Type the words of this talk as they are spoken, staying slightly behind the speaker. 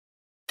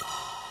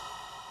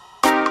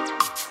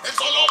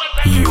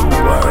You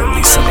are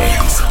listening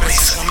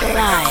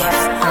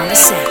live on the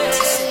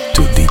set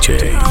to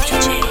DJ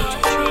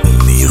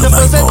Neil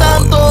Después de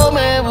Diamond. tanto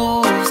me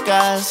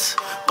buscas,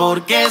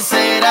 ¿por qué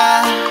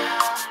será?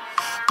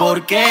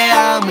 ¿Por qué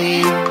a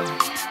mí?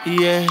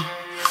 Yeah.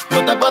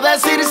 No te puedo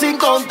decir sin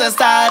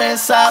contestar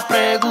esa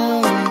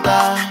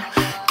pregunta.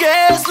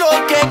 ¿Qué es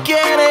lo que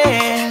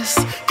quieres?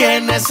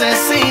 ¿Qué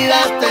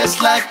necesidad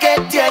es la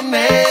que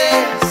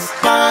tienes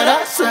para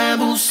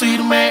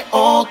seducirme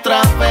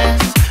otra vez?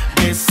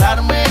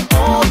 Besarme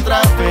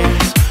otra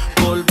vez,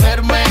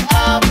 volverme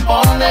a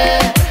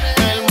poner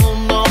el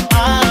mundo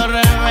al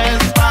revés,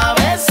 pa'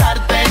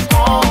 besarte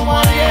como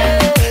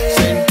ayer,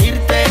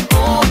 sentirte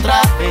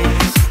otra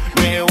vez,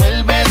 me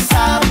vuelves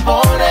a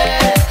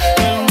poner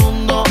el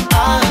mundo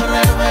al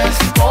revés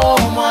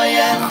como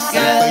ayer.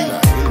 Yeah.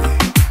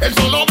 El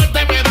solo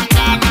verte me dan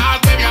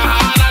ganas de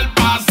viajar al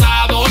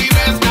pasado y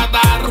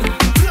rescatar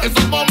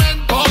esos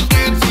momentos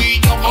que tú y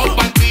yo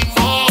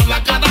compartimos, la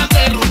ganas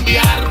de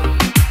rumbear.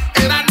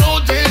 Eran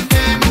noches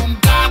de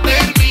nunca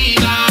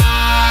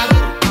terminar.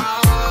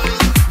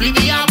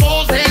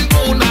 Vivíamos en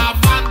una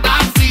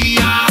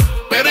fantasía,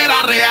 pero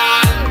era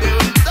real.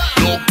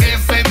 Lo que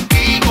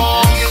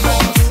sentimos,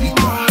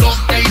 lo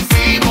que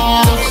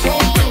hicimos.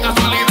 Qué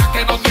casualidad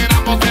que nos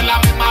viéramos en la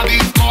misma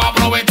disco.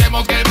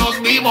 Aprovechemos que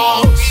nos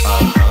vimos.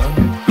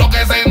 Lo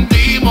que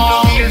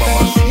sentimos,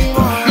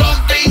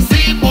 lo que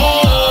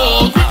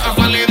hicimos. Qué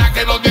casualidad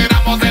que nos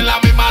viéramos en la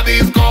misma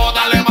disco.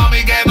 Dale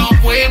mami que nos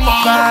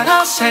fuimos.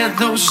 Para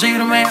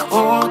seducirme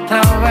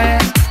otra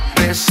vez,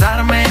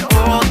 besarme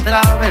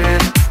otra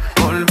vez,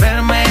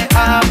 volverme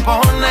a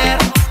poner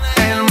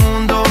el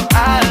mundo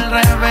al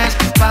revés,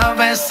 pa'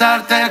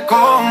 besarte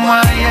como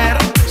ayer,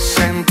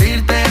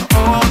 sentirte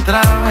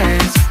otra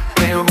vez,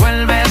 me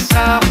vuelves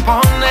a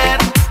poner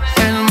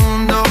el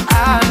mundo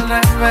al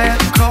revés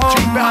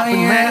como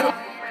ayer.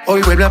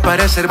 Hoy vuelve a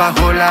aparecer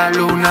bajo la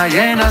luna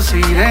llena,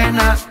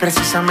 sirena,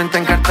 precisamente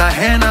en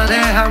Cartagena.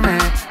 Déjame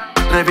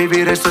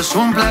revivir, esto es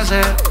un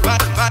placer.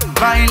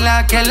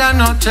 Baila que la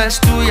noche es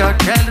tuya,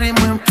 que el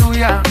ritmo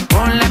influya.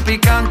 Ponle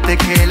picante,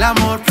 que el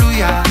amor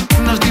fluya.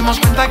 Nos dimos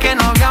cuenta que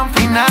no había un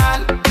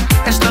final.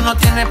 Esto no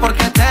tiene por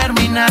qué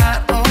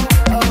terminar.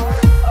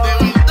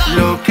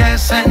 Lo que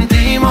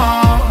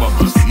sentimos,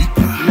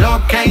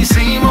 lo que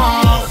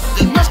hicimos.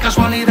 No es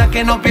casualidad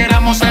que nos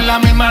viéramos en la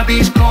misma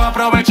disco.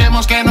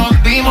 Aprovechemos que nos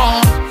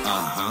vimos.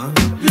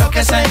 Lo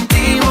que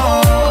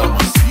sentimos,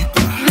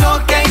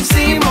 lo que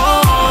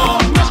hicimos.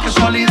 No es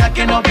casualidad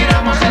que nos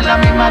viéramos en la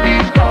misma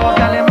disco.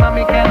 Dale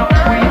mami que nos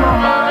fuimos.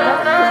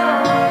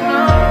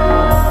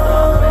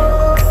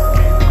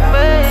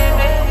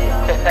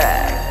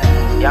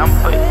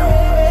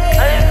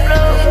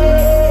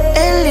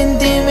 En la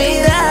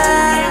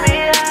intimidad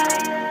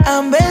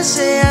a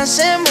veces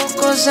hacemos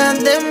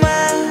cosas de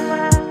más.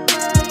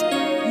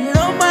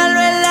 Lo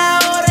malo es la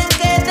hora en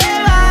que te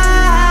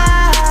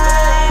vas.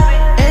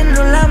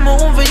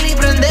 Enrolamos un fil y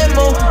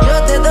prendemos.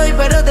 Yo te doy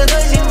pero te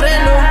doy sin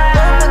freno.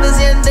 ¿Cómo te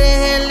sientes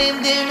en la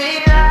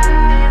intimidad?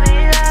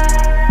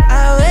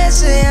 A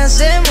veces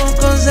hacemos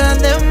cosas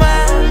de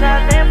más.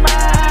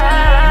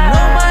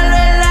 Lo malo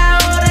es la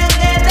hora en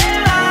que te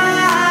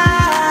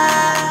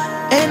vas.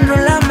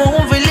 Enrolamos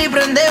un fil y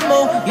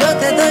prendemos. Yo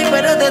te doy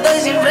pero te doy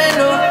sin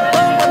freno.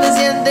 ¿Cómo te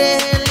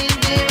sientes en la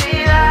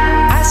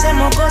intimidad?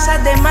 Hacemos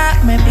cosas de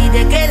más. Me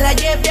pide que la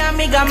lleve a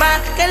mi cama,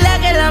 que le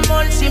haga el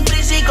amor sin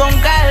prisa y con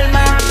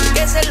calma,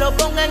 que se lo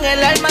ponga en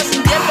el alma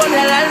sin tiempo ni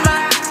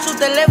alarma. Su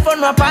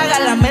teléfono apaga,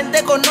 la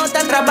mente con nota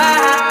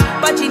trabaja.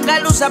 Pa'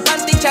 chingar usa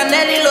panty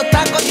Chanel y los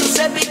tacos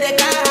Giuseppe de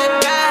caja en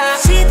caja.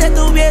 Si te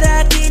tuviera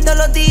aquí todos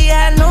los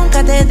días,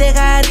 nunca te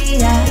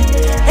dejaría.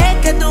 Es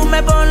que tú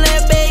me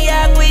pones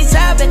bellaco y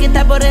sabes que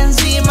está por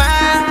encima.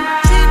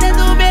 Si te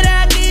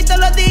tuviera aquí todos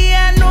los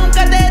días,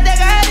 nunca te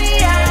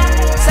dejaría.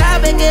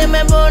 Sabes que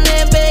me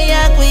pones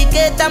bellaco y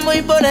que está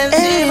muy por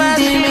encima.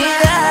 En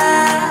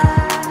intimidad,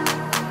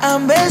 a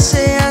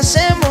veces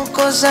hacemos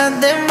cosas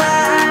de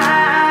más.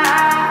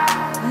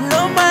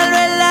 Lo malo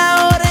es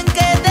la hora en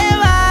que te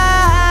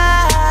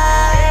vas.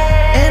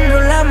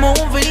 Enrolamos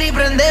un fil y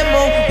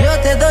prendemos. Yo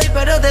te doy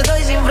pero te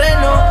doy sin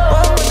freno.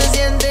 ¿Cómo te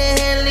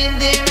sientes en la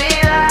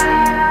intimidad?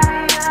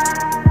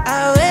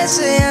 A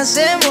veces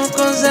hacemos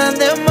cosas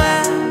de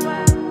más.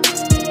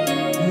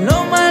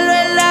 Lo malo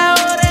es la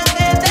hora en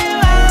que te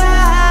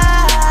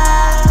vas.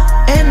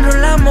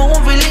 Enrolamos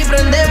un fil y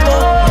prendemos.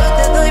 Yo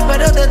te doy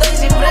pero te doy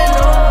sin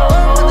freno.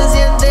 ¿Cómo te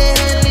sientes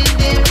en la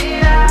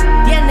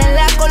intimidad? Tiene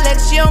la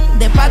colección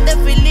de paz de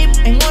Philip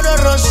en oro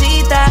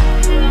rosita.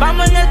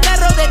 Vamos en el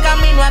carro de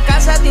camino a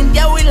casa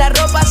tinteado y la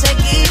ropa se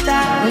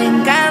quita. Le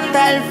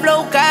encanta el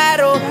flow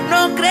caro,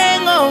 no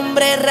creen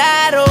hombre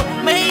raro.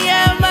 Me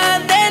llama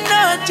de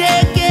noche,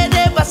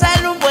 quiere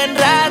pasar un buen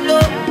rato.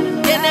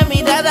 Tiene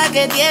mirada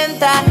que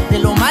tienta, de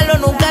lo malo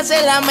nunca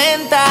se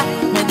lamenta.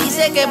 Me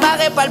dice que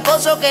baje pa'l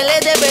pozo, que le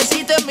dé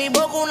besito en mi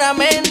boca una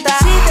menta.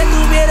 Si te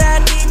tuviera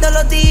aquí todos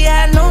los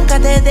días, nunca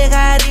te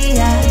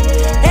dejaría.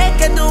 Es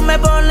que tú me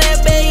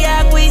pones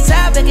bellaco y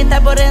sabes que está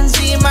por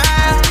encima.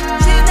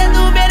 Si te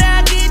tuviera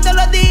aquí todos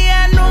los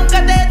días, nunca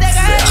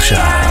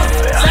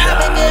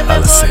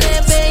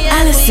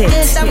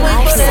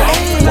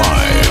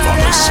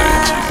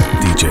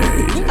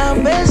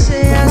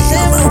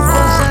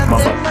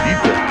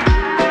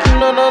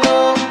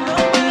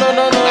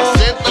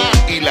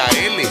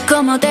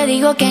Como te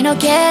digo que no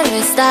quiero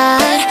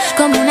estar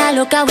como una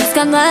loca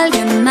buscando a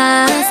alguien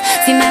más.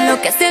 Si me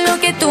enloquece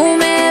lo que tú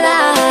me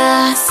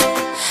das,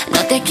 no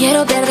te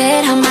quiero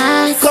perder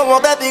jamás.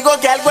 Como te digo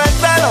que algo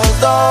entre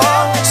los dos,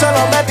 solo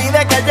me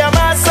pide que haya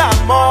más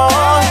amor.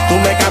 Tú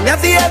me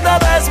cambias y esta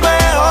vez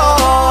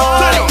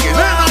mejor.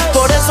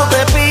 Por eso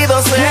te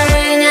pido ser la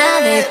dueña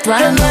de tu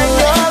amor, la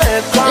dueña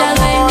de tu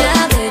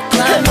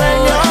amor,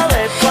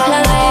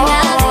 la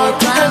dueña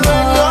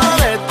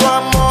de tu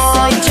amor.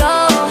 Soy yo.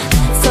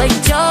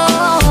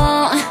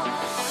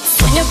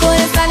 Sueño con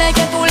estar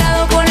aquí a tu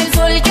lado con el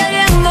sol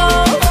queriendo,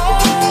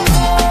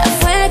 a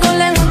fuego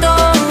lento.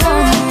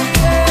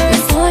 Me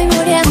estoy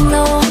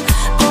muriendo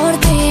por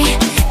ti.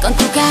 Con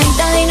tu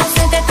carita de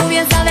inocente tú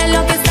bien sabes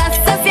lo que estás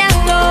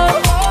haciendo.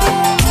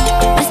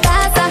 No es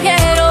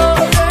pasajero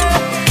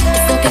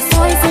esto que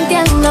estoy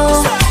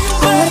sintiendo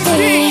por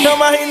ti. No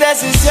más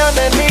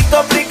indecisiones ni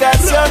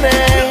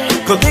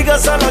complicaciones. Contigo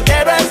solo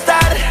quiero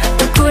estar.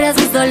 Tú curas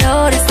mis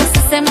dolores,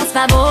 nos hacemos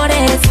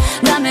favores.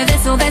 Dame de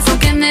eso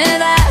que me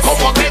das.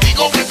 Como te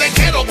digo que te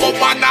quiero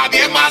como a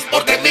nadie más,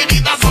 porque en mi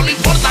vida solo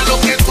importa lo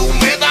que tú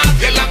me das.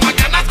 Y en las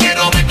mañanas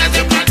quiero verte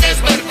siempre al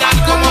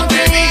despertar. Como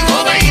te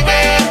digo,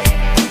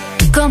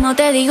 baby. Como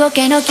te digo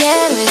que no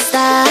quiero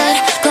estar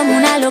como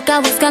una loca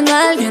buscando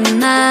a alguien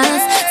más.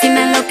 Si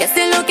me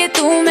enloquece lo que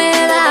tú me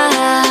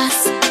das,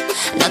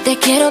 no te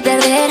quiero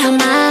perder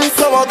jamás.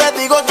 Como te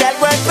digo que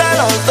algo entre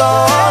los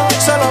dos,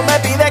 solo me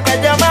pide que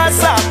haya más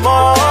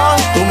amor.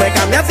 Tú me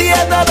cambias y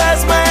esta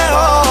vez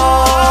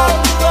mejor.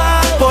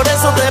 Por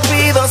eso te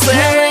pido ser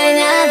la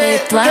dueña de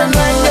tu amor,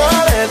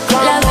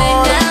 la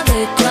dueña de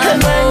tu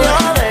amor,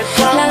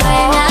 la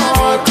dueña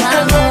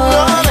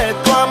de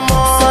tu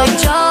amor.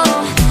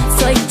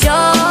 Soy yo.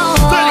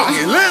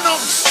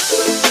 Lenox.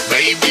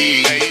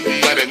 Baby,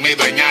 tú eres mi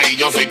dueña y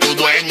yo soy tu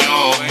dueño.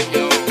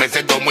 Me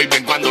siento muy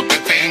bien cuando te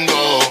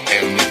tengo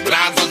en mis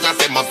brazos,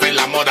 hacemos el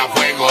amor a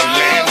fuego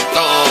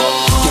lento.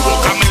 Tu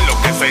boca me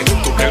enloquece,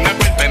 tu piel me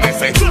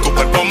pertenece, tu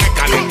cuerpo me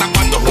calienta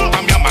cuando junto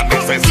a mí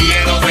amanece.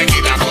 Quiero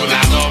seguir a tu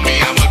lado, mi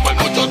amor, por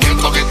mucho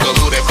tiempo, que esto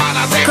dure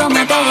para siempre. Como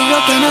te digo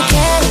que no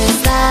quiero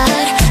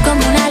estar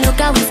como una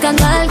loca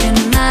buscando a alguien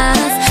más.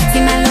 Si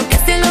me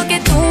enloquece lo que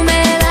tú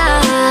me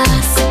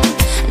das,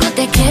 no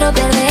te quiero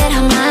perder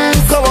jamás.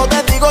 Como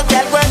te digo que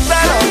algo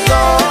entre los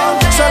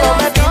dos, solo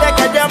me pide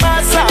que haya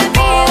más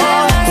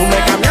amor. Tú me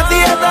cambias y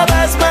esta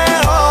vez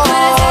mejor.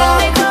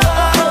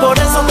 Por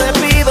eso te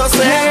pido ser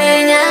la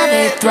dueña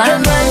de tu amor,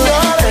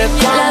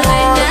 la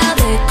dueña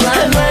de tu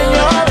amor.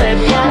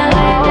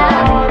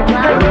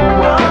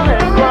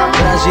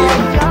 Brasil,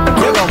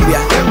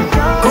 Colômbia.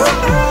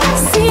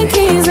 Se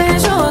quiser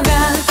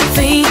jogar,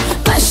 vem,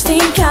 mas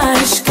tem que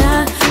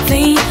arriscar.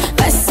 Vem,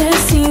 vai ser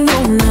sim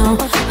ou não.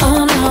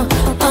 Oh não,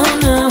 oh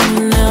não,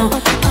 não.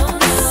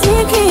 Se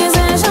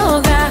quiser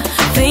jogar,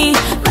 vem,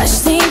 mas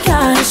tem que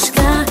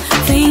arriscar.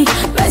 Vem,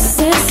 vai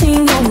ser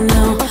sim ou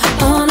não.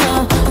 Oh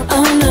não,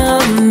 oh não,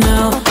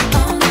 não.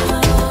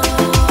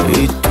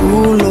 Y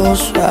tú lo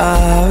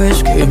sabes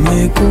que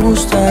me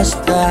gustas,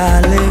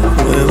 dale,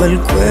 mueve el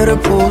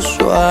cuerpo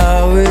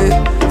suave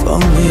pa'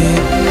 mí,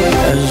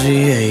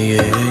 así,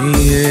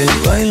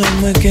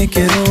 Báilame que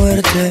quiero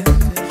verte,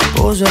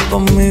 posa pa'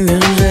 mí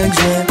bien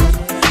sexy.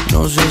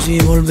 No sé si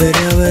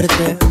volveré a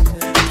verte,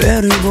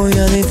 pero hoy voy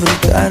a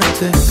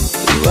disfrutarte.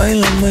 Y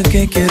báilame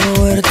que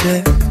quiero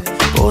verte,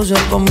 posa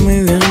pa'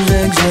 mí bien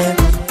sexy.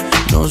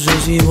 No sé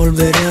si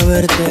volveré a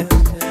verte,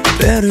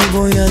 pero hoy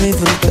voy a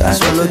disfrutar.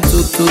 Solo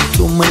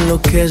tú me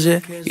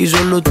enloqueces. Y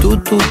solo tú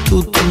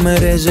te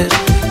mereces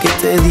que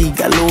te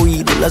diga al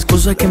oído las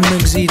cosas que me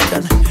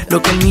excitan,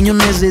 lo que el niño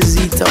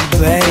necesita,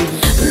 baby.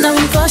 Não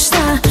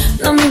encosta,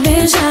 não me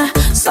beija,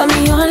 só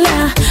me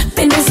olha,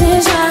 me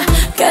deseja.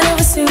 Quero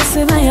ver se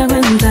você vai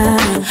aguentar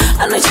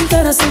a noite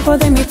inteira sem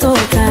poder me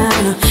tocar.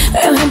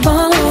 Eu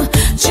rebolo,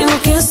 te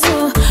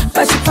enlouqueço,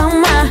 bate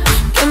palma,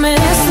 que eu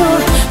mereço.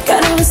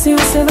 Quero ver se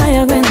você vai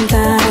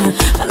aguentar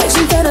a noite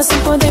inteira sem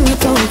poder me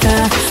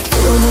tocar.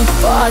 Tudo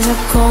pode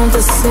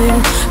acontecer,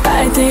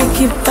 vai ter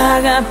que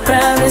pagar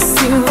pra ver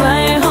se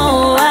vai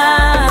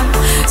rolar.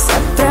 Se é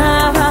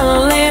pra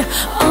valer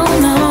ou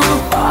não.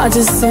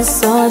 Pode ser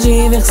só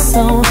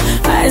diversão,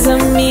 mas a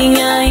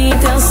minha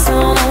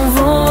intenção não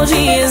vou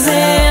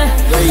dizer.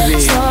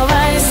 Só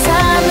vai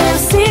saber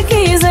se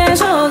quiser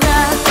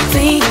jogar.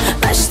 Vem,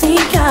 mas tem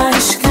que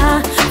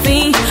arriscar.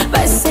 Vem,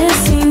 vai ser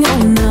sim ou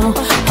não.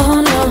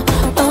 Oh não,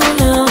 oh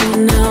não,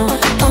 não,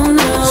 oh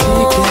não. Si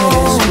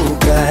quieres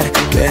jugar,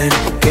 ven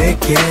que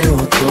quiero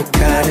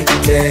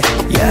tocarte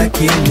y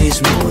aquí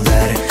mismo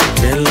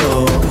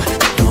dártelo.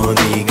 No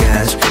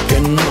digas que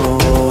no.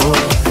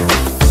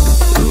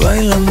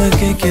 Báilame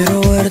que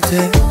quiero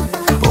verte,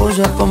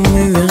 posa pa'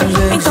 mí bien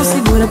sexy. Então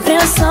segura a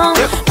pressão,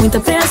 muita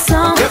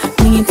pressão.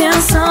 Minha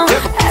intenção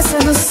é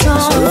sedução.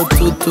 Solo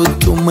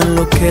tú me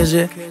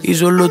enloqueces. Y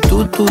solo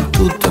tú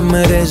te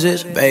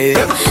mereces, baby.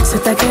 Cê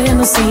tá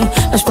querendo sim,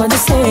 mas pode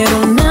ser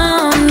ou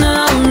não,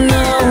 não,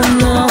 não,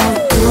 não.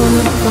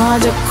 Tudo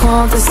pode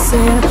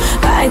acontecer,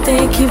 vai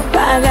ter que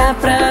pagar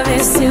pra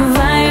ver se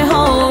vai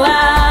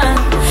rolar.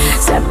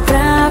 Se é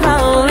pra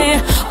valer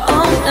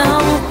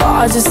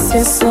pode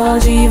ser só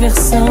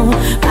diversão,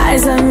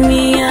 mas a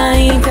minha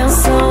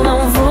intenção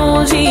não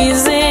vou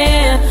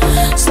dizer.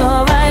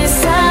 Só vai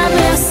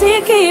saber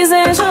se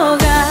quiser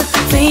jogar.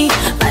 Vem,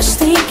 mas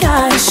tem que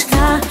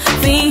arriscar.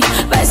 Vem,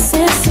 vai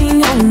ser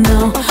sim ou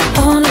não.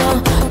 Oh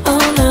no, oh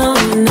no,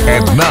 no.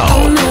 And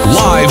now,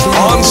 live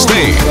on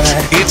stage,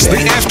 it's the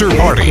after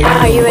party.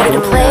 Are you ready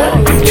to play?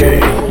 DJ.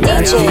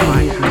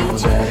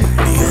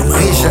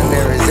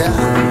 Visionaries, yeah.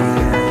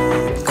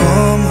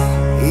 ¿Cómo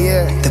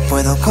te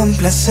puedo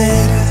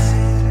complacer?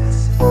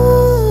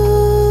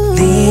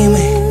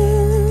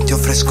 Dime, te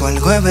ofrezco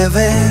algo de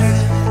beber.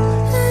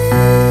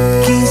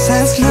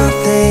 Quizás no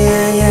te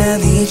haya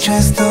dicho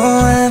esto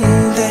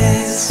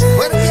antes,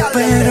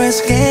 pero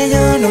es que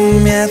yo no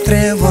me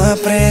atrevo a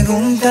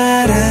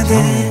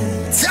preguntarte.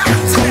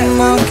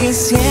 Como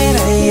quisiera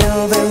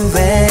yo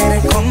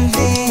beber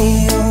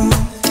contigo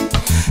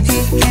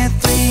y que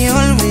tú y yo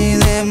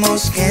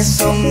olvidemos que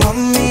somos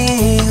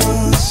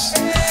amigos.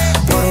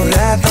 Por un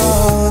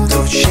rato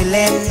tú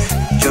chillen,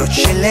 yo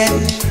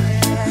chillen.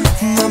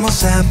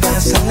 Vamos a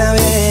pasarla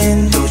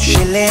bien. Tú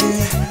chillen,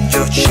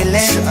 yo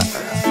chillen.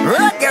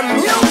 Reggae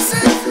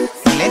music.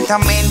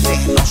 Lentamente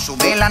nos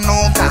sube la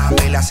nota,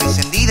 velas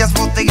encendidas,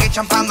 botella y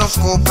champán, 2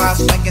 copas.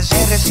 No hay quien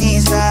se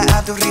resista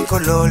a tu rico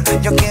olor.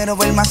 Yo quiero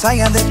ver más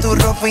allá de tu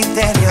ropa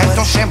interior.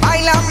 Entonces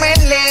bailame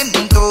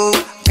lento,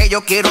 que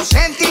yo quiero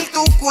sentir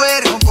tu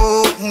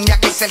cuerpo. Ya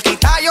que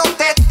cerquita yo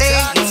te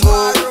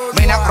tengo,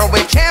 ven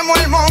aprovechemos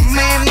el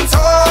momento.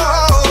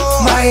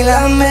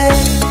 Báilame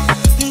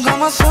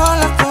como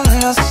sola con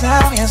los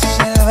labios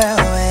el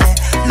bebé.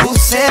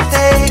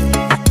 Lúcete,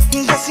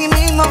 que así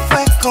mismo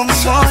fue como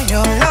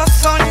yo lo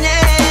soñé.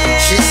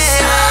 She's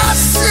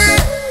sassy,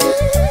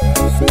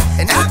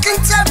 and I can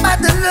tell by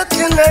the look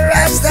in her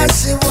eyes that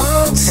she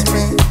wants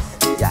me.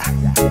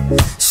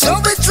 So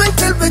we drink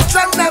till we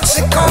drunk, now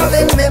she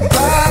calling me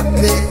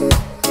papi.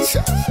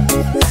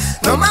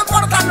 No me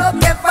importa lo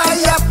que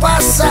vaya a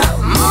pasar,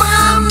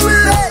 mami,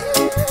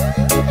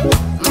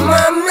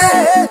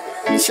 mami.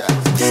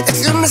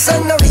 Excuse me,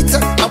 señorita,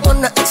 I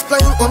wanna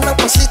explain una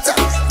cosita.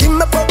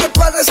 Dime por qué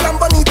tú eres tan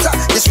bonita.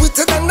 You're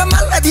sweeter than the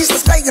melodies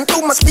that's playing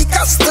through my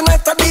speakers.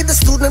 Tonight I'll be the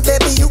student,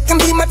 baby, you can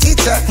be my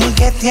teacher.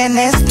 ¿Qué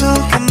tienes tú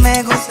que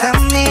me gusta a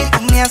mí?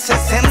 Tú me haces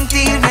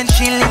sentir bien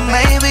chilling,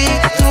 baby.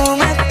 Tú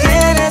me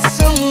tienes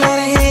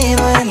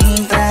sumergido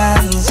en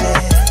trance.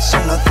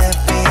 Solo te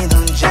pido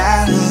un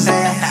chance,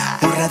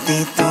 un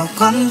ratito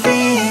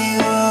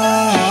contigo.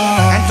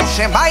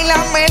 Entonces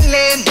bailame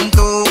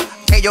lento,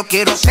 que yo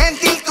quiero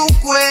sentir tu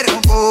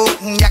cuerpo.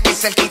 Ya que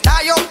cerquita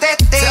yo te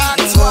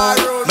tengo,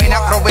 ven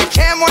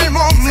aprovechemos el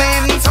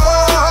momento.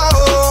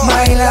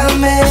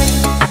 Báilame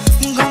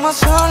como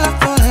sola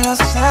con los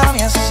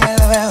labios el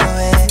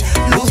bebé.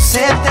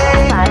 Lúcete,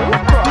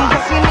 que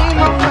así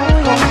mismo fue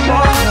como yo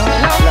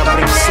lo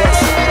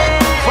princesa.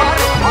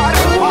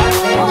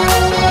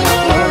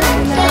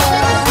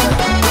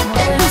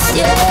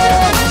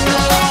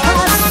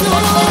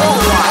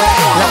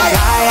 La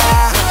playa,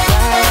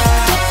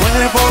 tu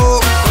cuerpo,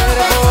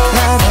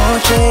 la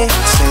noche,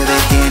 se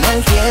detiene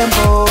el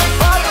tiempo.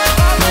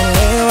 Me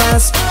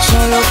elevas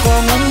solo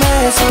con un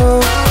beso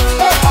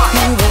y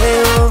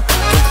veo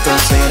que esto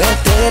será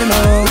eterno.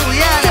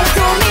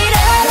 Tu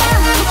mirada,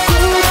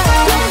 un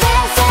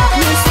beso,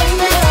 mi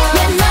sueño,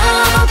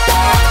 llenándote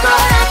el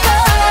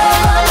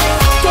corazón.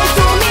 Que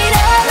tu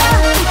mirada,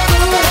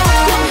 un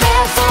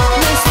beso,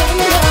 mi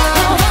sueño,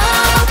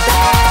 robándote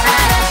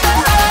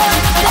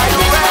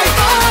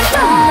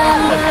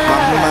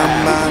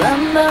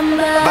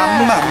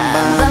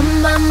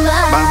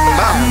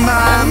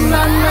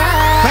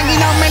Ven y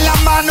dame la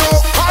mano,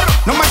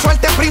 no me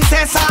sueltes,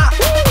 princesa.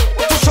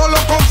 Tú solo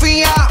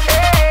confía,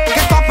 que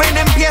esto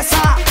apenas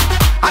empieza.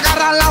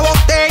 Agarra la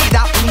botella y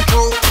date un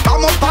show.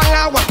 Vamos para el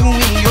agua tú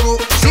y yo.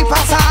 Si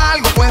pasa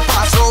algo pues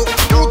pasó.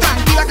 Tú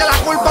tranquila que la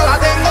culpa la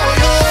tengo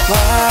yo.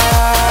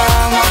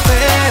 Vamos a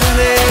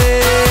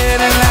perder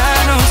la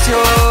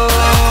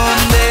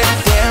noción del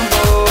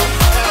tiempo.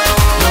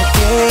 Yo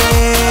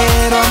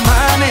quiero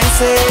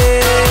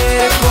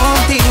amanecer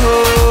contigo,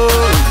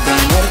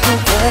 tener tu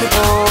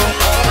cuerpo,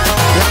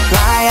 la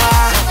playa,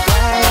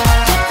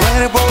 tu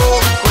cuerpo,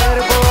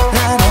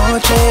 la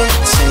noche,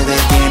 se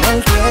detiene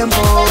el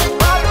tiempo.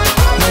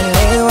 Me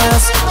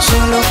elevas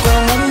solo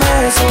con un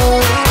beso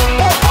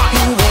y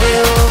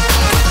veo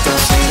que esto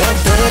será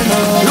eterno.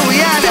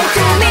 Luiana.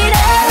 tu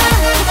mirada,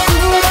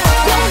 un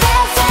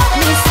beso,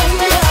 mi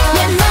sueño,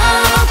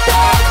 llenándote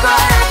el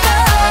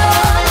corazón.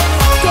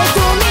 Que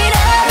tu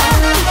mirada,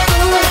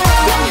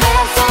 un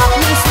beso,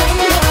 mi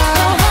sueño,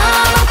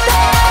 robándote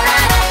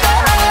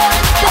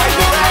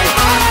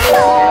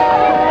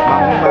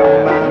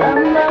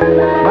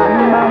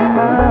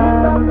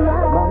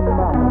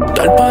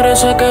Tal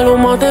parece que lo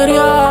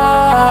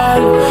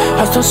material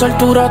a estas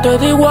alturas te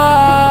da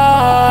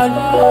igual,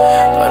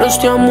 pero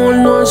este amor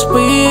no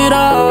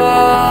aspira.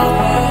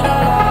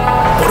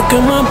 Porque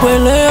me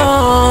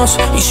peleas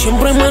y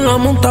siempre me la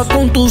montas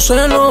con tus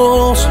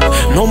celos.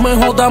 No me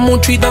jodas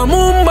mucho y dame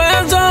un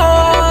beso.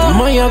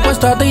 Maya,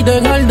 acuéstate y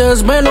deja el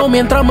desvelo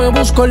mientras me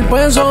busco el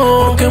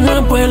peso. Porque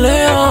me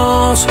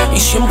peleas y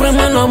siempre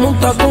me la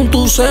montas con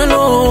tus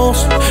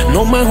celos.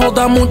 No me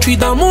jodas mucho y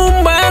dame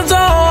un beso.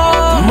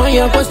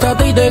 Maya,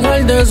 acuéstate y deja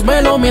el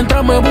desvelo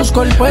mientras me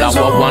busco el peso. La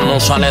guagua no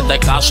sale de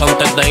casa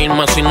antes de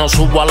irme. Si no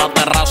subo a la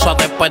terraza,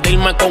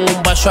 despedirme con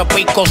un beso de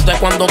picos. De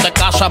cuando te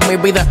casas, mi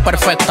vida es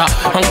perfecta.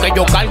 Aunque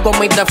yo cargo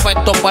mis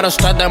defectos, pero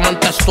este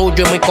demente es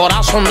tuyo y mi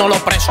corazón no lo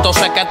presto.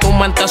 Sé que tu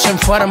mente se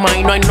enferma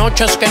y no hay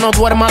noches que no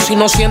duermas si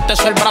no sientes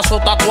el brazo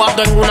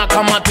tatuado en una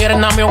cama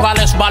tierna. Mi hogar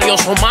es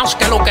valioso más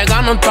que lo que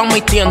gano en todas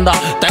mis tiendas.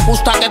 Te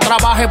gusta que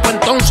trabaje, pues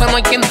entonces no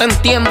hay quien te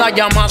entienda.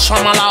 Llamas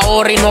a mala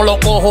hora y no lo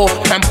cojo.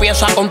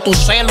 Empieza con tus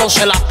celos,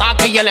 el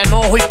ataque y el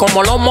enojo. Y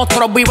como los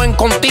monstruos viven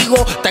contigo,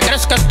 ¿te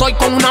crees que estoy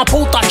con una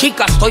puta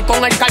chica? Estoy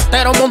con el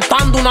cartero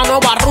montando una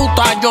nueva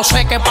ruta. Yo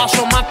sé que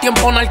paso más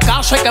tiempo en el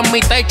caso que en mi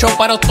techo,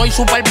 pero estoy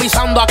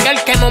supervisando a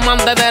aquel que no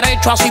mande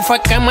derecho. Así fue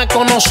que me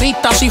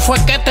conociste, así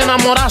fue que te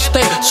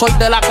enamoraste. Soy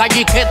de la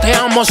calle y que te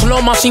amo es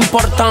lo más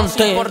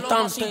importante.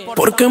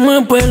 Porque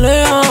me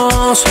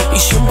peleas y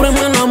siempre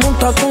me la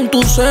montas con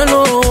tus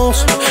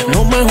celos.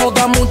 No me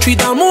jodas mucho y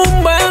dame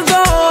un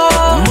beso.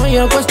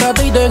 Maya,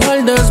 acuéstate y deja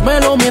el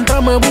desvelo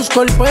mientras me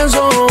busco el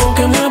peso.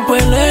 Que me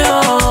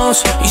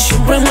peleas y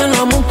siempre me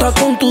la montas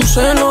con tus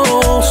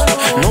celos.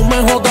 No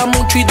me jodas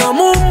mucho y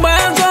dame un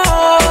beso.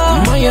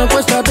 Maya,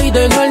 acuéstate y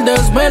deja el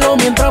desvelo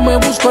mientras me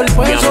busco el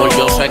peso. Mi amor,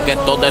 yo sé que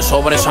esto de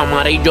sobres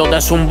amarillo,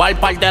 de zumbar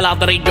par de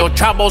ladrillo,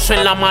 chavos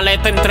en la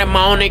maleta entre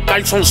mahón y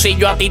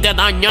calzoncillo a ti te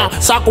daña.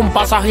 Saco un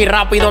pasaje y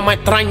rápido me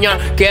extraña.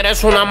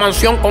 Quieres una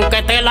mansión con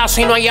qué tela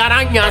si no hay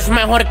araña. Es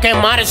mejor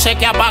quemarse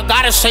que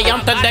apagarse. Y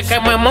antes de que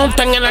me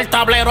monten en el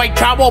tablero hay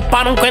chavos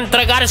para nunca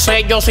entregarse.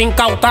 Ellos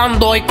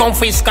incautando y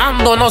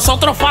confiscando,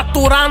 nosotros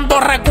facturando,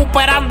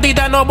 recuperando y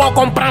de nuevo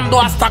comprando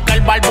hasta que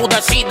el barbu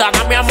decida.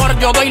 Dame amor,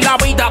 yo doy la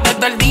vida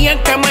desde el día en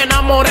que me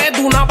enamoré de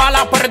una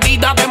bala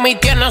perdida. De mí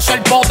tienes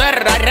el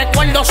poder, hay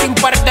recuerdos sin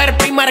perder.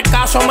 Primer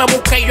caso me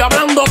busqué yo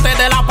hablándote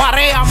de la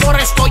pared. Amor,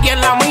 estoy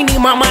en la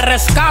mínima, me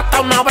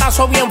rescata. Un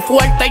abrazo bien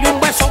fuerte y un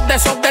beso de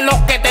esos de los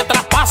que te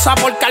traspasa.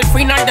 Porque al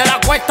final de la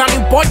cuesta no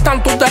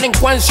importan tus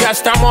delincuencias.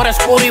 Este amor es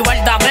puro y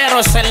verdadero,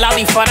 esa es la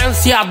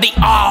diferencia.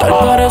 Tal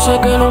parece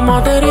que lo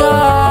material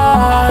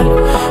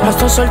a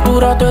estas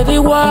alturas te da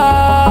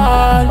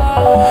igual,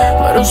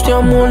 pero este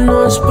amor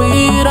no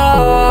inspira.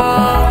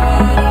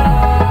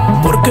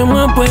 Porque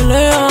me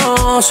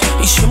peleas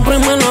y siempre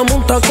me la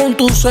montas con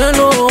tus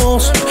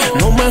celos.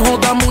 No me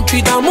jodas mucho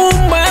y dame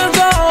un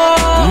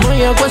beso.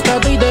 Maya,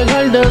 acuéstate y deja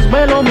el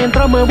desvelo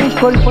mientras me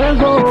busco el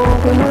peso.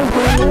 Que me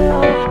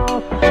peleas.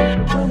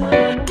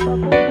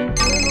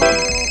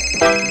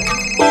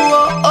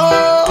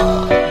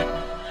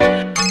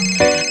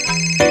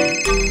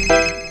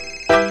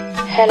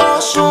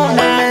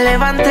 Ozuna, me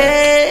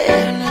levanté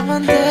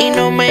y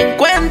no me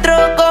encuentro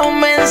con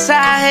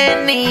mensaje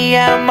ni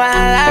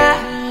llamada.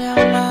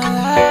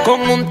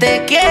 Con un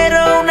te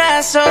quiero,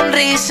 una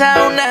sonrisa,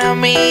 una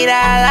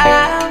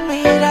mirada.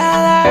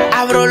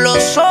 Abro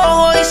los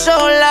ojos y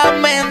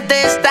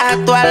solamente está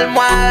tu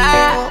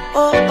almohada.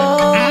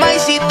 May,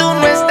 si tú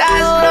no estás,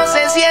 no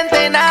se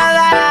siente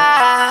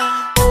nada.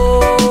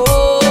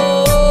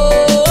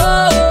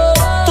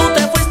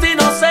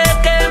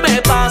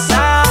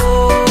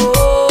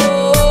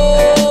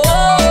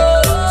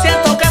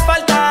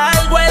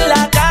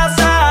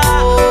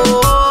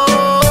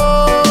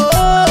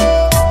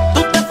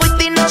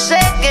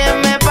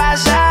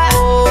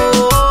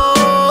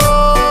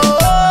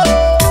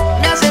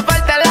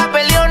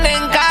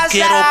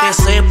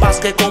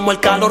 Que como el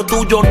calor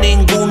tuyo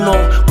ninguno.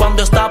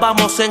 Cuando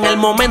estábamos en el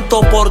momento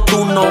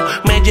oportuno,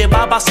 me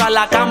llevabas a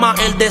la cama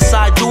el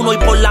desayuno y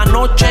por la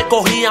noche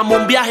cogíamos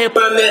un viaje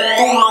para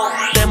Neptuno.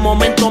 De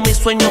momento mis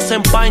sueños se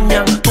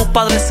empañan, tus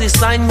padres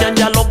cizañan,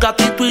 ya los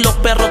gatitos y los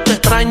perros te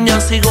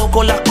extrañan. Sigo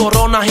con las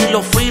coronas y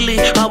los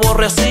filis,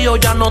 aborrecido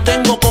ya no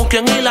tengo con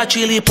quien ir a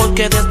Chili.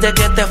 Porque desde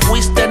que te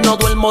fuiste no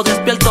duermo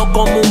despierto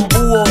como un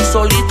búho.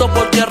 Solito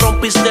porque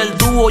rompiste el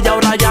dúo y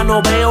ahora ya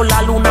no veo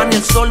la luna ni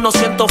el sol. No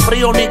siento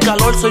frío ni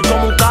calor, soy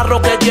como un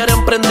carro que quiere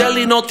emprender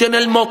y no tiene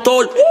el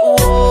motor.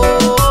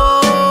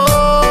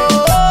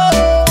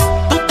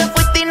 Tú te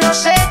fuiste y no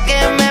sé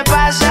qué me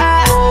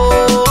pasa.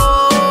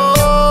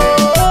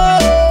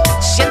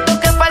 Siento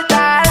que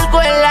falta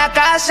algo en la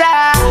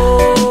casa.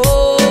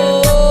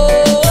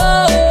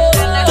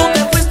 Tú te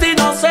fuiste y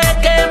no sé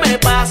qué me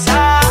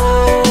pasa.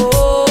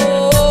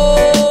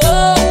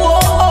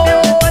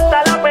 Me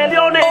falta la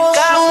peleona en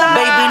casa.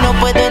 Baby, no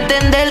puedo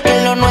entender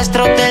que lo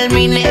nuestro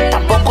termine.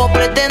 Tampoco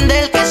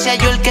pretender que sea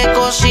yo el que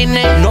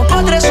cocine. No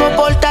podré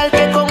soportar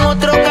que con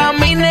otro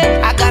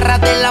camine.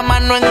 Agárrate la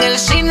mano en el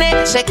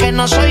cine. Sé que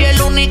no soy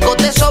el único,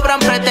 te sobran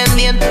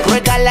pretendientes.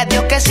 Ruégale a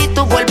Dios que si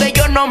tú vuelves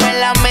yo no me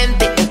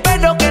lamente.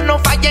 Espero que no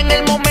falle en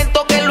el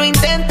momento que lo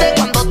intente.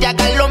 Cuando te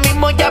hagas lo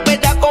mismo ya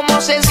verás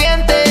cómo se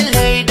siente,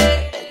 lady.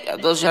 Ya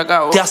todo se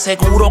acabó. Te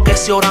aseguro que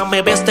si ahora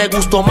me ves te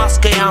gusto más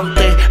que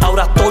antes.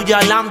 Ahora estoy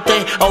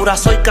adelante, ahora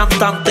soy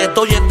cantante.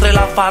 Estoy entre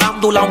la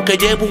farándula, aunque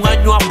llevo un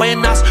año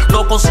apenas.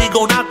 No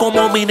consigo nada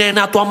como mi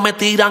nena, todas me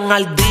tiran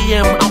al día.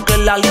 DM. Aunque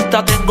en la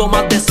lista tengo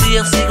más de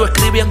 100. Sigo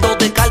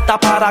escribiéndote cartas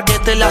para que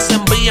te las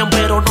envíen,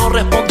 pero no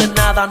responden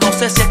nada. No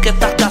sé si es que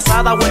estás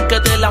casada o es que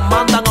te las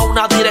mandan a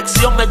una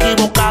dirección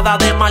equivocada.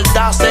 De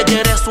maldad, sé que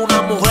eres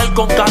una mujer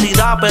con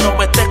calidad, pero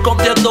me está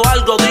escondiendo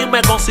algo,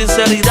 dime con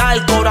sinceridad.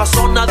 El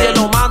corazón nadie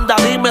lo manda,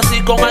 dime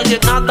si con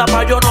alguien anda,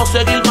 pa' yo no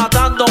seguir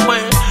matándome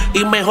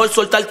y mejor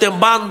soltarte en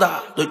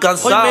banda. Estoy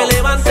cansado. Hoy me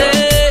levanté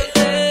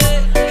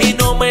y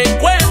no me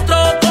encuentro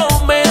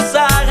con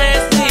mensajes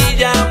ni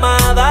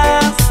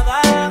llamadas.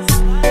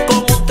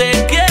 Como un te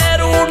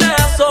quiero, una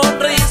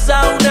sonrisa,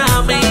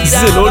 una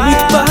mirada. זה לא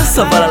נתפס,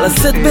 אבל על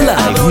הסט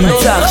בלייב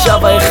נמצא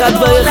עכשיו האחד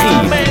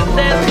והיחיד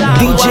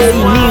די.ג'יי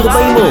ניר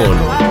מימון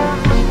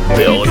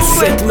בעוד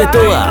סט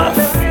מטורף.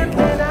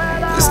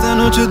 Esta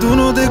noche tú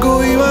no te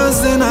cohibas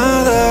de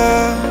nada.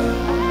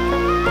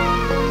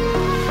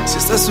 Si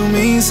estás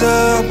sumisa,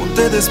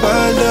 ponte de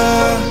espalda.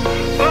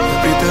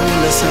 Apriétame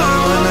la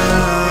sábana.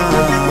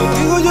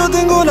 Contigo yo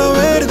tengo la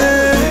verde.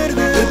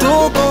 Te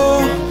toco,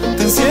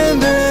 te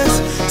enciendes.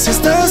 Si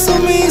estás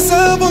sumisa,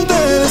 ponte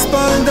de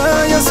espalda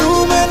y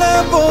asume la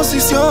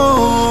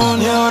posición.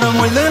 Y ahora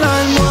muerde la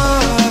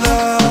almohada.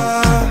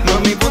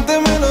 Mami, ponte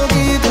me lo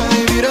quita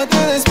y vírate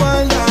de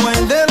espalda.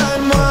 Muerde la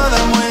almohada,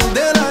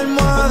 muerde la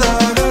almohada.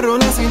 Agarro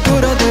la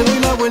cintura, te doy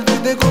la vuelta y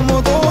te como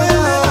todo en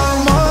la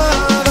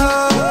almohada.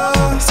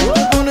 Si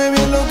te pone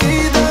bien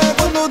loquita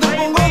cuando te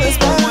pongo de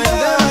espalda.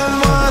 Muerde la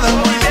almohada,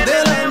 muerde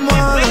la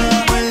almohada.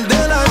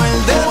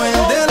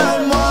 Muerde la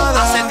almohada.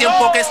 Hace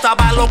tiempo que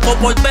estaba loco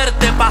por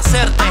verte, pa'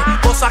 hacerte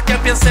cosas que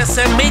pienses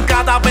en mí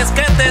cada vez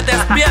que te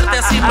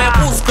despiertes y me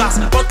buscas,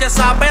 porque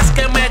sabes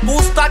que me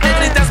gusta que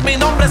grites mi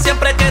nombre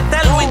siempre que te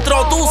lo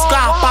introduzca.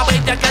 Pa'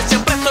 bella que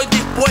siempre estoy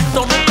dispuesto,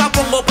 nunca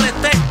pongo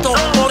pretexto,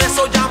 por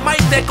eso llama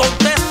y te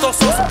contesto.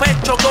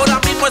 Sospecho que ahora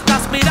mismo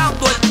estás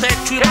mirando el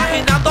techo,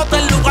 imaginándote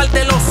el lugar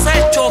de los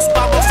hechos.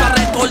 Vamos a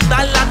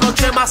recordar la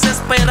noche más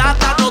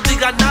esperada. No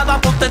digas nada,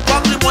 ponte el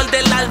cuadro y muerde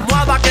la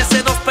almohada, que se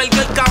nos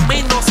perdió el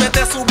camino. Se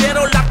te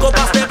subieron las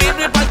copas de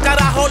vino y pa'l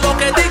carajo lo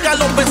que digan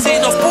los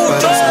vecinos.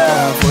 Pucho.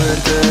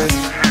 Fuerte,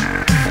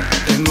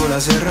 tengo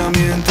las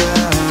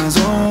herramientas.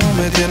 Oh,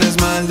 me tienes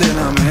mal de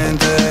la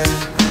mente.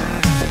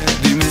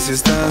 Dime si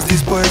estás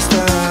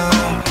dispuesta.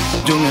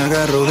 Yo me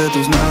agarro de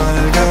tus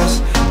nalgas.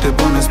 Te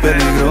pones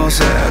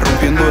peligrosa,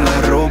 rompiendo la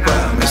ropa.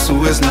 Me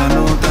subes la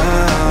nota.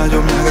 Yo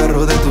me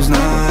agarro de tus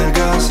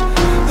nalgas.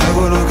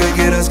 Hago lo que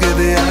quieras que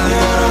te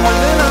haga.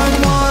 Muerde la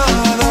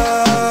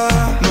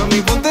almohada. Mami,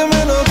 ponte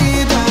me lo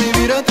quita y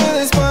vírate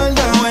de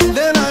espalda.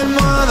 Muerde la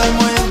almohada,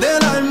 muerde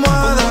la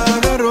almohada.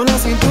 Agarro la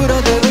cintura,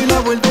 te doy la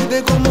vuelta y te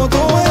como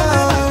todo en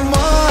la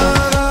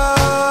almohada.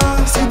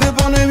 Si te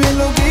pone bien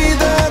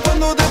loquita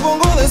cuando te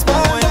pongo de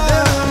espalda. Muerde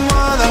la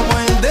almohada,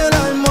 muerde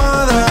la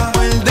almohada.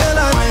 Muerde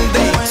la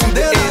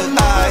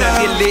almohada.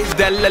 Nadie le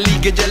da la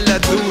liga, ya la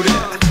dura.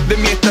 De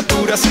mi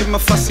estatura, si es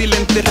más fácil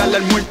enterrar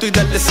al muerto y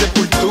darle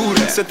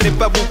sepultura. Se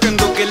trepa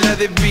buscando que la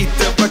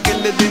desvista, pa' que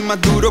le dé más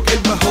duro que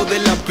el bajo de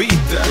la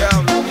pista.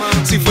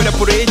 Si fuera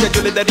por ella,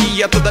 yo le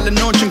daría toda la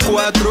noche en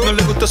 4. No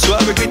le gusta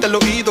suave, grita al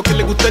oído, que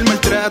le gusta el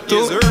maltrato.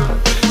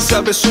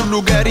 Sabe su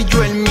lugar y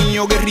yo el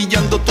mío,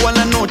 guerrillando toda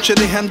la noche,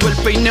 dejando el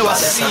peine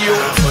vacío.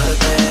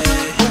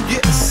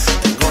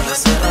 Tengo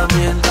las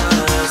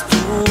herramientas, tú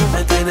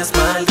me tienes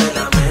mal de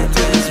la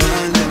mente.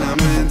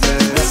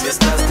 Si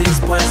estás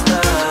dispuesta,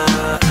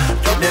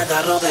 yo me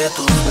agarro de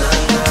tus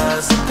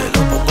nalgas, te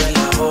lo pongo en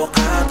la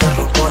boca, te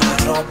rompo la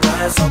ropa,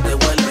 eso te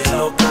vuelve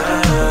loca.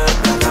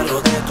 Me agarro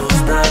de tus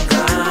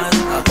nalgas,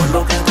 hago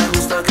lo que te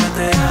gusta que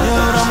te haga. Y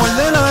ahora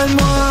muerde la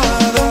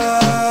almohada.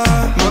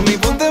 Mami,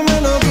 ponte me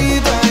lo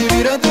quita y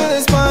vírate de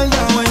espalda.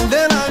 Muerde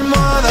la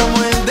almohada,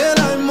 muerde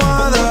la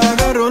almohada.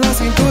 Agarro la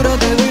cintura,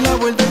 te doy la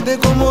vuelta y te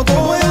como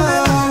todo en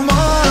la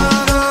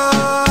almohada.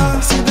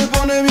 Si te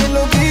pone bien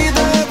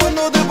loquita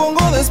cuando te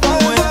pongo de espalda.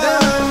 Muerde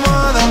la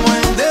almohada,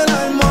 muerde la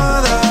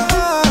almohada.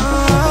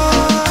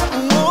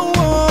 Oh,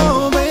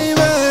 oh,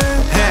 baby.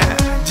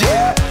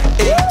 Yeah,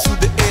 A to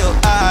the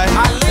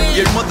L.I. Y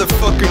el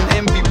motherfucking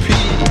MVP,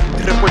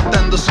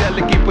 reportándose al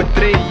equipo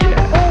estrella.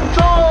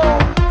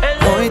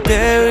 Hoy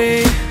te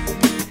vi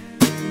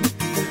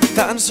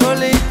tan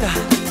solita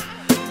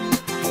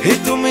y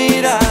tu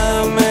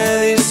mirada me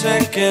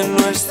dice que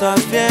no estás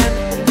bien.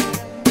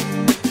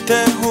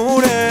 Te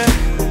juré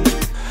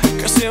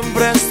que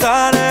siempre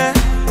estaré,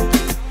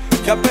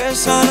 que a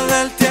pesar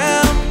del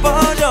tiempo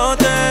yo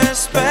te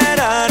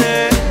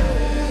esperaré.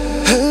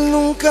 Él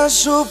nunca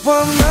supo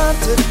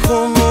amarte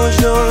como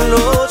yo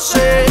lo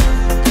sé.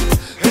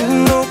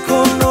 Él no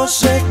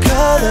conoce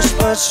cada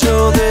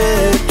espacio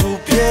de tu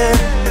piel.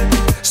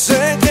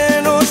 Sé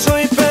que no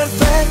soy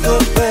perfecto,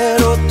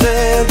 pero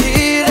te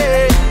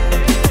diré,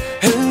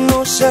 él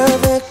no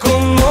sabe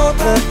cómo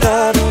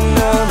tratar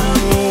una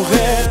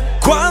mujer.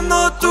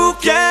 Cuando tú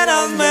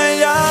quieras me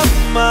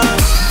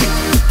llamas,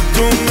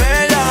 tú me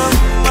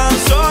llamas.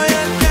 Soy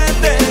el que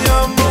te dio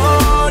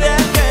amor y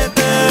el que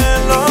te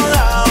lo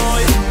da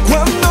hoy.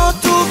 Cuando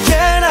tú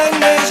quieras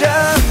me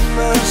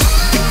llamas,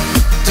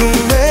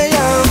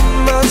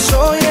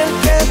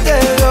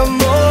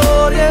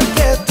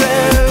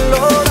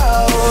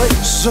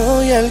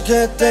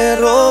 que te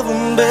robo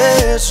un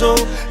beso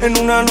en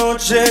una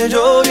noche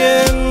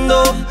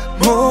lloviendo.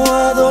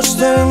 Mojados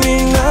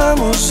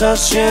terminamos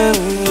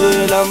haciendo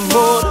el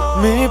amor.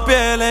 Mi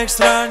piel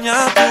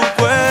extraña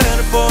tu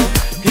cuerpo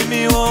y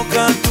mi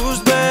boca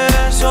tus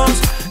besos.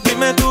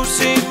 Dime tú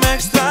si me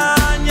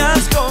extrañas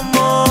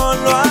como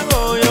lo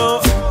hago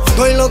yo.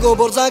 Estoy loco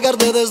por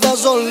sacarte de esta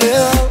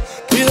soledad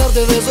y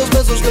darte de esos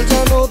besos que él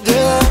ya no te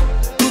da.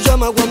 Tú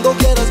llama cuando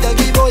quieras que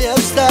aquí voy a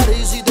estar.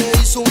 Y si te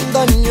hizo un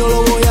daño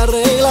lo voy a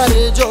arreglar.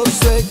 Yo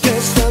sé que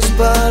estás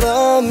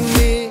para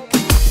mí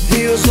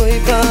y yo soy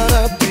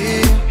para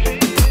ti.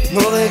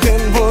 No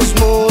dejemos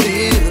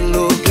morir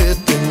lo que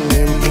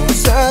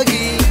tenemos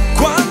aquí.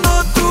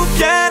 Cuando tú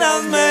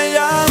quieras me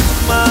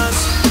llamas,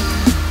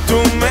 tú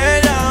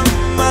me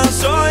llamas.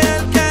 Soy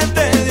el que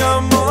te dio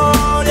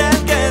amor y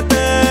el que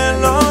te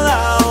lo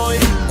da hoy.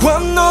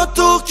 Cuando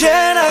tú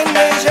quieras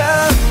me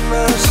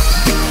llamas,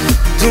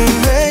 tú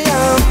me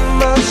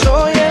llamas.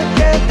 Soy el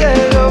que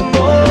te dio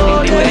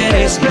amor y tú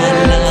eres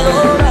mala,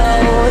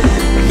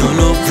 no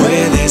lo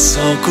puedes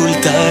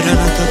ocultar.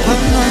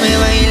 Cuando me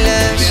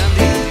bailas,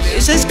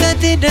 esas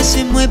caderas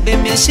se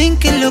mueven, me hacen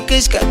que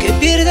enloquezca, que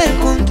pierda el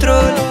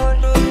control.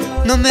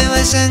 No me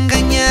vas a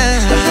engañar,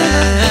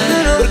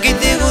 porque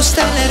te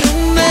gusta la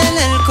rumba, el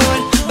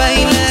alcohol,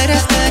 bailar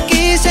hasta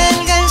que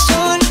salga el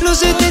sol. Lo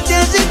sé desde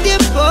hace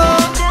tiempo,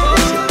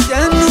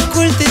 ya no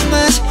ocultes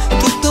más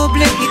tu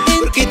doble identidad.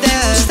 Porque te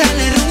gusta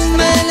la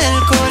rumba, el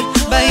alcohol,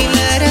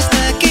 bailar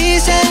hasta que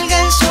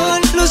salga el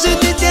sol. Lo sé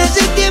desde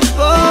hace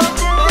tiempo,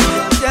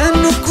 ya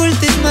no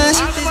ocultes más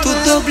tu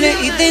doble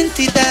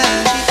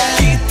identidad.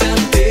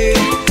 Quítate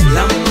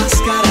la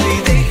máscara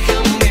y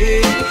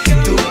déjame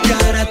tu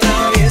cara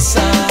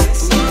traviesa,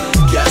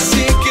 que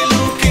hace que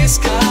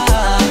enloquezca.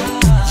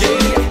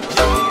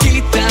 Yeah.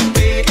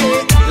 Quítate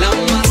la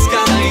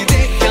máscara y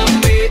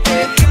déjame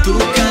tu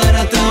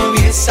cara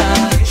traviesa,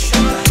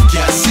 que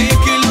hace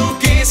que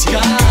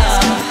enloquezca.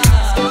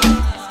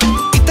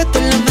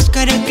 Quítate la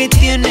máscara que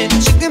tienes,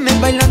 sígueme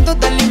bailando,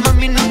 dale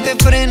mami, no te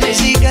frenes.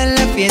 Siga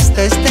la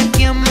fiesta hasta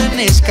que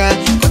amanezca,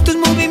 con tus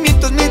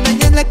movimientos me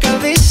dañas la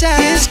cabeza.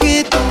 Y es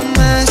que tu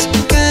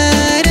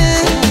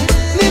máscara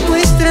me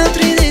muestra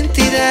otra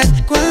identidad.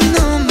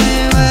 Cuando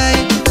me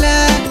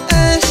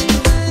bailas,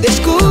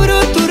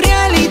 descubro tu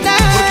realidad.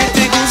 Porque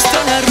te gusta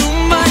la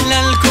rumba, el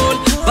alcohol,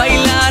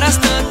 bailar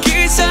hasta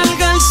que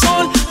salga el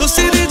sol. Lo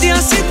sé desde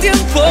hace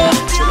tiempo,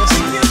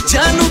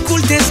 ya no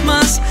ocultes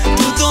más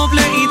tu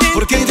doble identidad.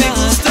 Porque te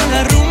gusta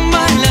la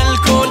rumba, el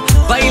alcohol,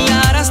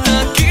 bailar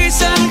hasta que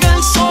salga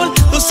el sol.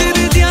 Lo sé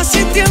desde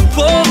hace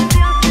tiempo,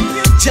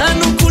 ya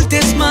no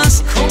ocultes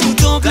más tu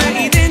doble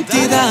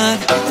identidad.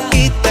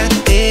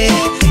 Quítate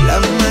la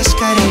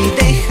máscara y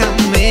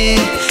déjame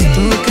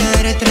tu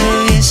cara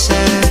traviesa,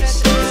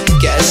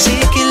 que hace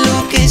que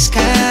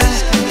enloquezca.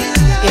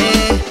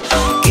 Yeah.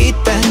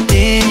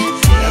 Quítate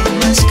la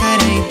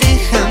máscara y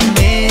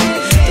déjame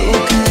tu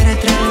cara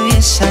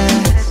traviesa,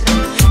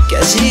 que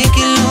hace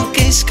que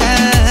enloquezca.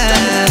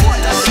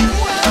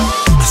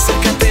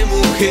 Acércate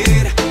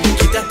mujer,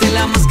 quítate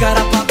la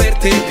máscara pa'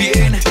 verte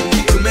bien.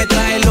 Tú me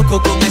traes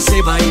loco con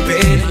ese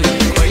vaivén.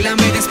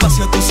 Báilame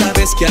despacio, tú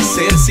sabes qué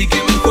hacer,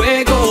 sígueme el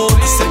juego.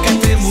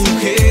 Acércate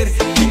mujer,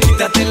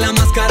 quítate la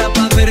máscara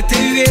pa' verte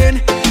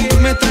bien. Tú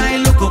me traes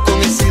loco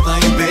con ese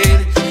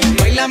vaivén.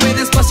 Báilame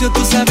despacio,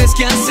 tú sabes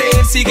qué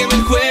hacer, sígueme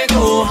el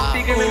juego.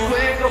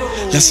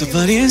 Las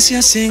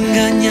apariencias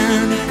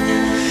engañan,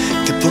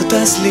 te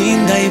portas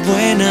linda y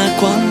buena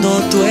cuando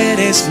tú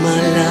eres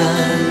mala.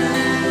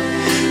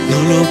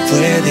 No lo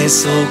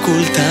puedes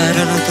ocultar.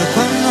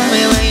 Cuando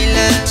me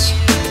bailas,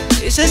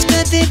 esas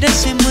caderas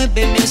se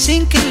mueven, me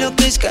hacen que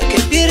enloquezca, que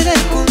pierda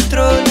el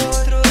control.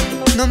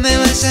 No me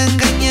vas a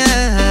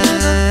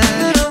engañar,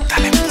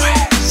 dale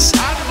pues.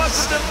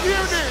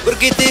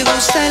 porque te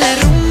gusta la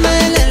rumba,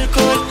 el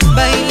alcohol,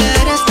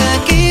 bailar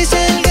hasta que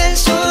salga el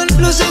sol.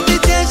 Lo sé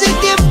desde hace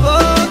tiempo,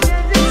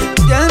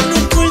 ya no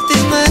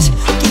ocultes más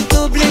tu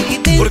doble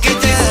identidad. Porque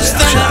te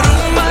gusta la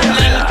rumba,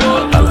 el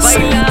alcohol,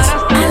 bailar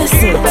hasta que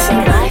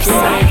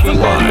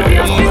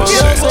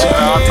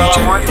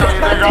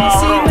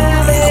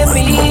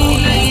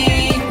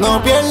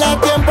no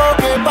pierdas tiempo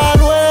que pa'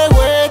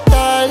 luego es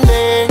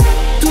tarde.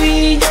 Tú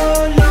y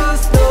yo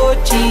los dos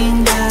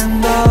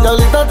chingando.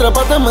 Diablita,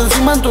 trépateme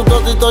encima en tu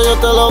totito, yo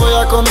te lo voy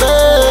a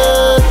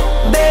esconder.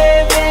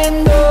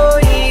 Bebiendo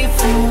y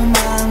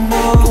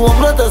fumando. Tu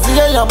hombre te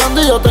sigue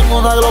llamando y yo tengo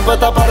una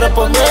glopeta para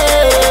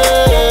responder.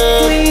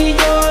 Tú y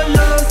yo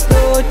los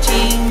dos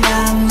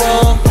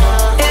chingando.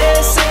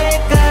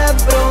 Ese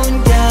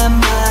cabrón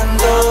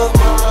llamando.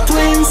 Tú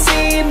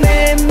encima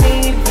de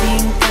mí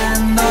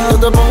brincando. Yo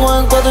te pongo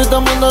en cuatro y te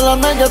mando en la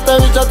nalga, este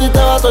bicho a ti te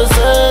va a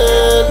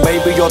torcer.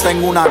 Baby, yo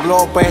tengo una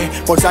glope,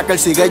 por si aquel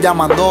sigue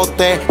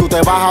llamándote. Tú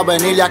te vas a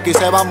venir y aquí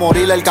se va a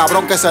morir el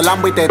cabrón que se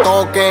lamba y te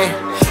toque.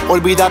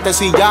 Olvídate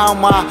si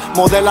llama,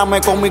 modélame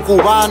con mi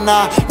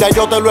cubana. Ya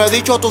yo te lo he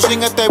dicho, tú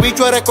sin este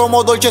bicho eres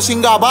como Dolce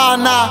sin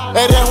Gabbana.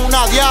 Eres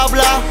una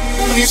diabla,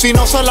 y si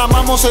no se la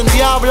amamos en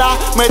diabla.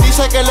 Me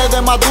dice que le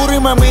dé más duro y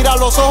me mira a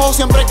los ojos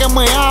siempre que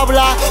me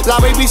habla. La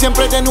baby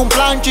siempre tiene un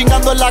plan,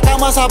 chingando en la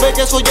cama, sabe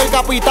que soy el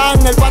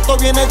capitán. El pasto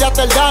viene de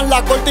Amsterdam,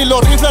 la corte y los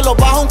rifles los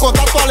bajo un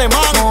contacto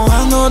alemán.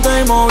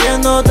 Mojándote y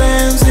moviéndote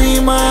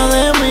encima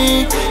de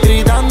mí,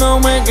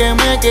 gritándome que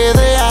me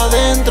quedé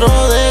adentro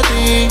de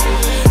ti.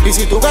 Y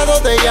si tu gato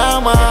te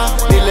llama,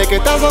 dile que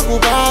estás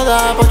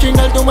ocupada. Pa'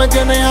 chingar tú me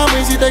tienes a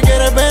mí, si te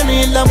quieres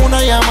venir dame una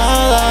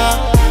llamada.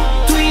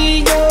 Tú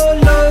y yo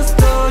los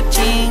dos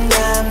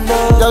chingando.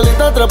 Y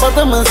ahorita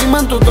trépateme encima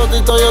en tu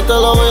totito, yo te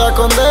lo voy a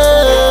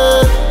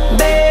esconder.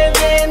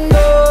 Bebiendo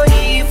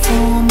y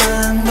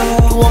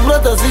fumando. Tu hombre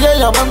te sigue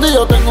llamando y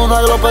yo tengo una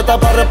glopeta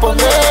para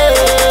responder.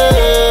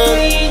 Tú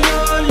y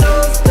yo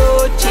los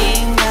dos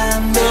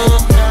chingando.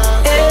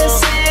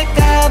 Ese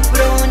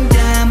cabrón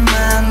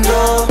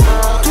llamando.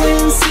 Tú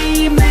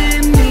encima de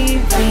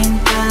mí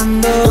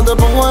brincando. Yo te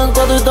pongo en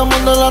cuatro y te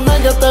mando la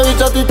negra, este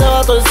bicho a ti te va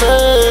a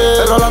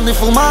torcer. Rolando y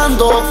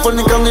fumando,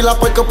 fornicando y la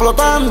puerca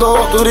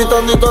explotando. Tú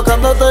gritando y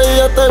tocándote y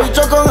este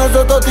bicho con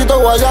ese totito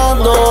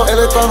guayando. El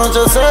esta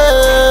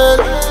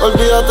anochecer,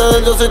 olvídate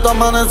de yo soy tu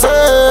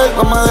amanecer.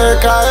 No me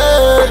dejes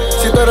caer,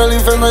 si tú eres el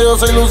infierno yo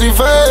soy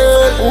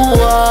Lucifer.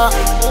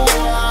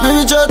 Mi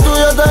bicho es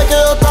tuyo desde que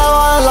yo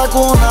estaba en la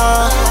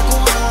cuna.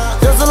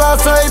 Ya son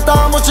las 6,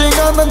 estábamos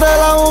chingando entre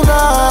la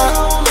una.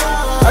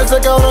 A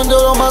ese cabrón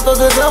yo lo mato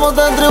si se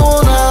monta en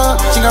tribuna.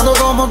 Chingando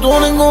como tú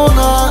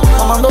ninguna,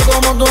 amando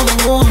como tú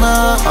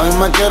ninguna. A mí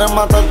me quieren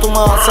matar, tú me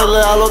vas a hacer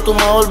leal o tú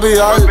me vas a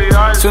olvidar.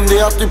 Si un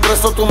día estoy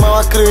preso tú me vas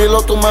a escribir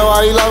o tú me vas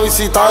a ir a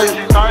visitar.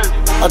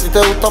 A ti te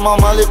gusta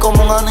mamar y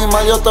como un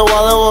animal yo te voy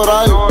a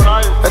devorar.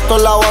 Esto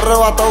es la voy a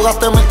arrebatar,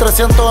 gasté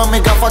 1300 en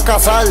mi café a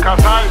casar.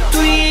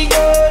 Tú y yo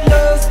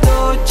los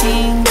dos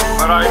chingando.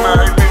 Mira ahí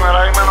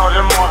me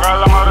oríamos acá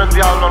en la madre del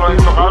diablo. Los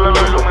intocables,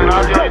 los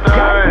Illuminati, ahí te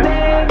ves.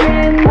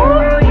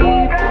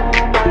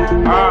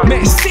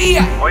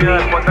 Mesías. Oye,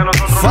 después de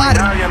nosotros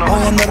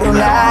Oyendo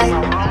Rulay,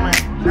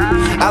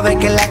 a ver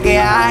qué es la que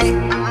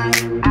hay.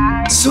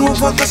 Subo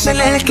fotos en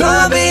el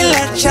club y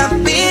la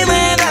chapi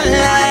me da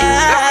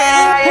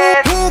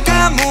like.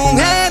 Juca,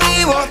 mujer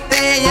y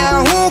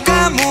botella,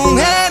 juca,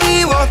 mujer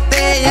y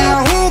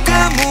botella,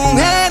 juca,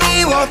 mujer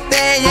y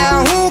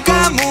botella,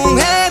 juca,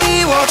 mujer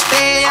y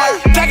botella.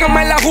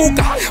 Tráigame la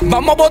juca,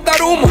 vamos a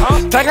botar humo.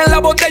 Traigan la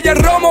botella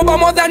de romo,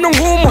 vamos a darnos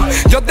un humo.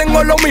 Yo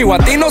tengo lo mío, a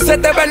ti no se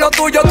te ve lo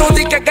tuyo. Tú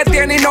di que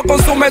tienes y no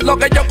consumes lo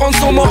que yo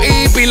consumo.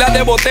 Y pila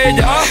de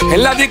botella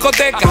en la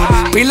discoteca,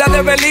 pila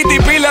de velita y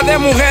pila de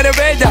mujeres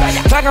bellas.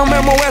 Tráigame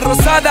mover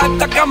rosada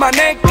hasta que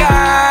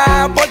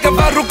amanezca, porque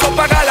Farruko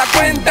paga la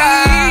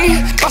cuenta.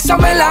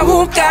 Pásame la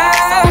juca,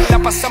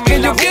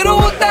 que yo quiero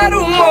botar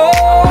humo.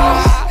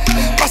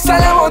 Pasa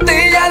la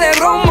botella de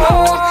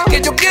romo,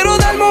 que yo quiero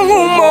darme un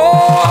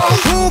humo.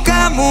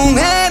 Juca,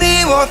 mujer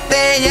y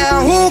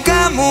botella,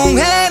 juca,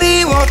 mujer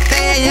y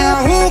botella,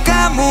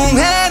 juca,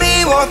 mujer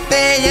y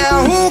botella,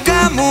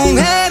 juca,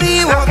 mujer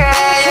y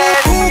botella,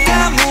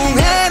 juca,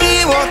 mujer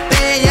y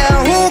botella,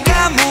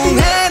 juca,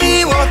 mujer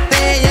y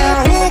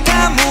botella,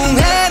 juca,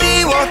 mujer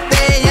y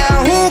botella,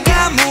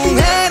 juca,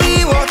 mujer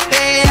y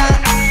botella.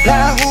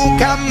 La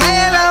juca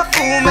me la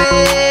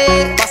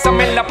fumé.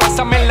 Pásamela,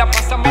 pásamela,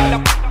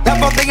 pásamela. Las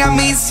botellas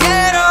me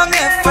hicieron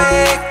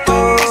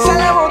efecto. Pasa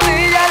la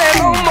botella de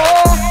romo.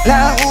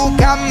 La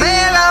juca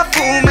me la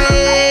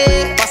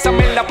fumé.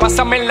 Pásamela,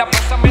 pásamela,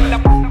 pásamela.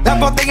 Las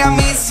botellas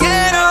me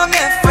hicieron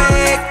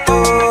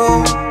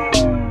efecto.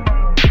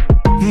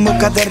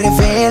 Búscate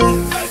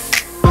refill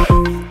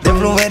de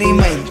blueberry y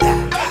menta.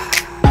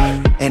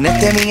 En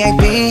este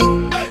VIP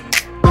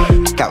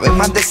cabe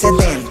más de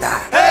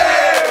 70.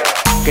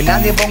 Que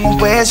nadie ponga un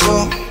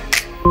peso,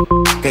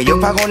 que yo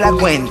pago la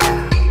cuenta.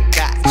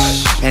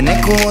 En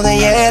el cubo de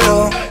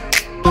hielo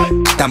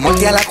estamos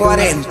ya a la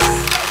 40.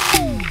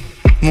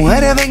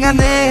 Mujeres vengan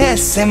de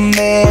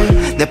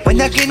Essenbel, después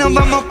de aquí nos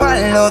vamos para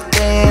el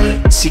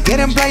hotel. Si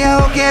quieren playa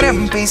o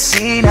quieren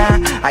piscina,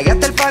 allá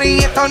está el party y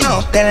esto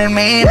no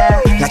termina.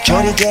 La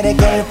chori quiere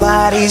que el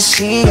party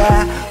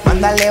siga,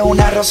 mándale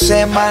una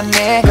rosema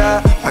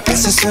negra pa' que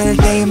se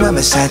suelte y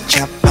mueve esa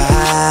chapa.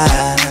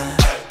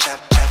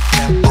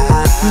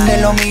 De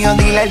lo mío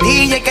dile al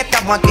DJ que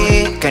estamos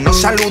aquí, que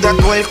nos saluda a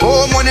todo el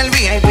como en el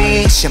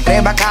VIP.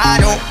 Siempre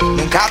bacano,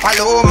 nunca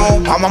palomo.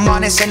 Vamos a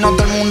amanecernos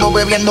todo el mundo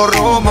bebiendo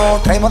romo.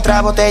 Traemos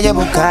otra botella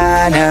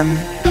bucana,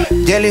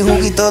 hielo y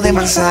juguito de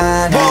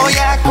manzana. Voy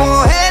a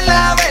coger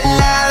la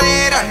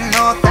verdadera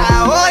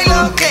nota. Hoy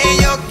lo que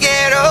yo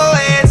quiero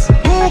es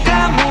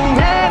juca,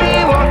 mujer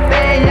y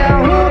botella,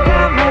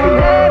 juca,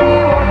 mujer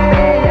y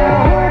botella,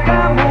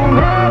 juca,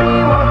 mujer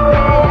y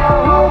botella,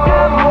 juca,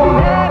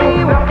 mujer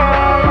y botella.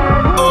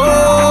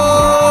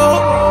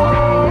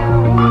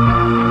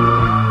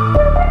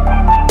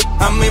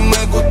 A mí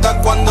me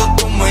gusta cuando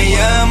tú me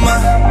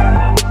llamas,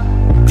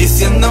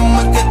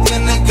 diciéndome que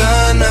tienes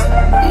ganas,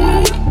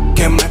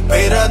 que me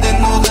espera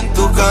desnuda en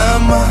tu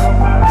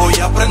cama. Voy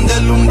a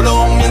prenderle un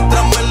blow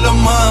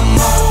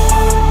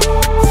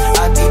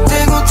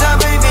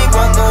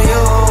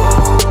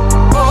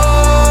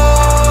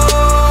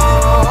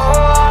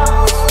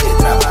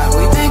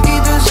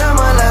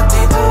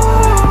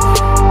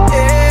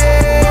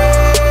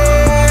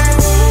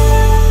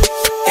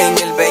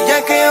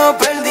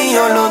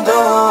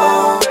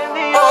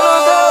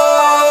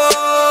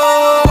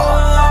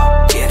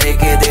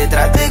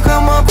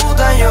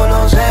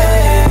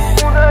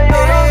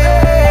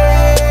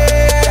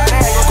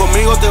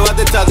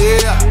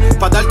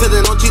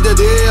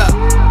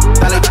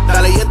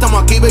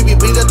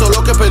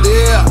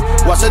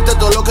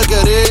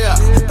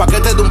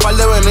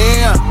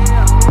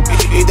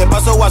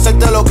voy a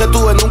hacerte lo que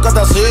tú nunca te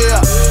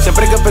hacías.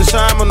 Siempre que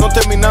pensamos, no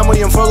terminamos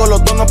y en fuego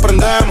los dos nos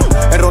prendemos.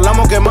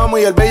 Enrolamos, quemamos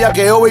y el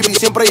bellaqueo, baby,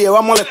 siempre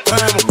llevamos al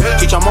extremo.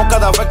 Chichamos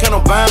cada vez que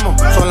nos vemos,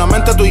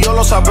 solamente tú y yo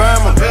lo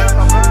sabemos.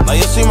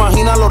 Nadie se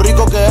imagina lo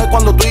rico que es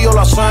cuando tú y yo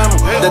lo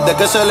hacemos. Desde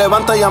que se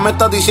levanta ya me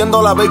está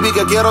diciendo la baby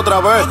que quiero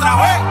otra vez.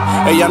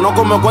 Ella no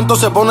come cuento,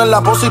 se pone en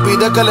la pose y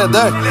pide que le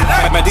dé.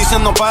 Me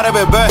dicen no pare,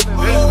 bebé,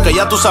 que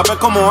ya tú sabes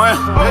cómo es.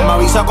 Me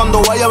avisa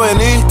cuando vaya a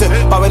venirte,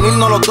 pa'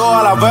 venirnos los dos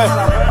a la vez.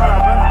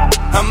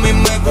 A mí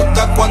me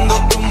gusta cuando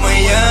tú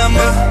me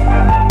llamas,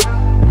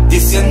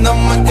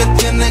 diciéndome que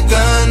tienes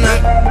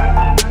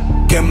ganas,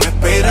 que me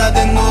espera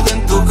desnudo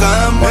en tu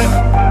cama.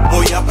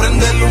 Voy a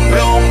prenderle un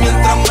blow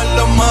mientras me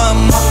lo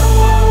mamo.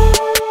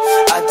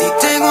 A ti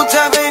te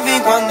gusta, baby,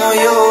 cuando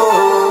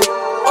yo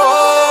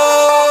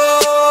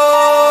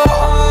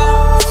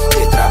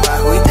te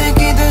trabajo y te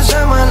quito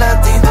esa mala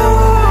actitud.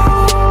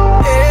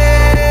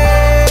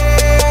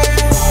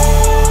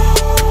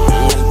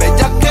 El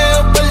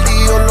bellaqueo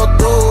perdido los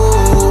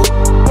dos.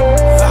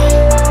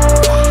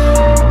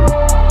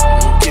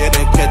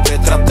 Quieres que te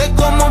trate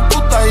como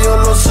puta, yo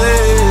lo sé.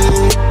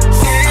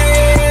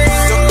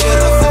 Yo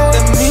quiero hacerte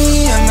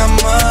mía nada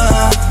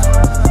más,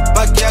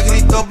 pa' que a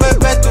grito,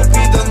 bebé, tú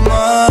pidas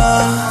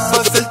más.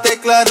 Pa' hacerte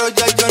claro,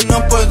 ya yo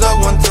no puedo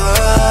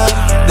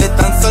aguantar. De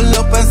tan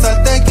solo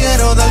pensarte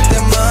quiero darte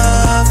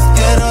más,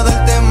 quiero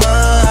darte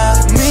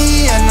más.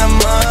 Mía nada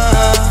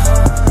más,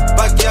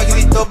 pa' que a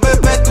grito,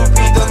 bebé, tú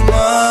pidas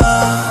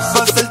más.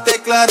 Pa'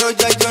 hacerte claro,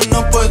 ya yo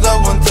no puedo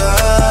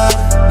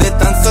aguantar. De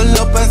tan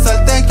solo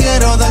pensarte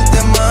quiero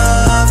darte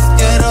más,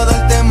 quiero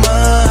darte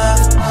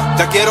más.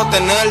 Ya quiero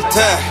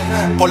tenerte,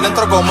 por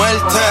dentro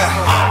comerte.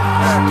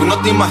 Tú no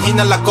te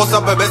imaginas las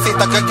cosas,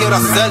 bebecita, que quiero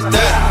hacerte.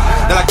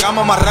 De la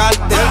cama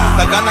amarrarte,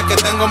 las ganas que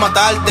tengo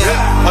matarte.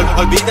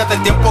 Olvídate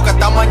el tiempo que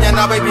hasta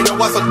mañana, baby, no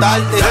voy a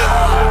soltarte.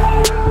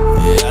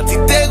 A ti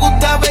te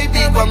gusta,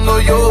 baby, cuando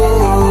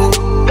yo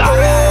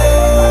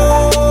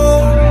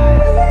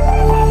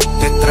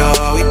te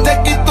trago y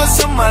te quito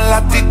esa mala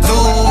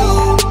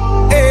actitud.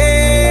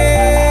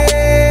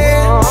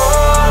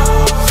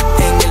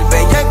 En el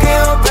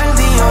bellaqueo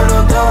perdido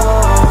los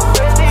dos.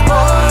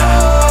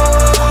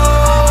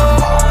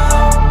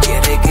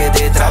 Quiere que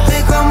te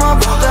trate como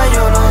puta,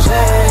 yo no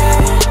sé.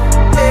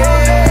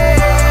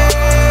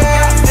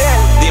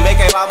 Dime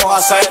qué vamos a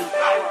hacer,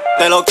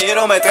 te lo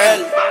quiero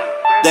meter.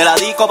 De la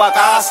disco pa'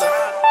 casa,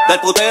 del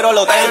putero al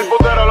hotel.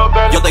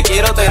 Yo te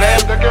quiero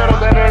tener,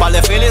 par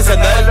de fil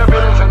encender.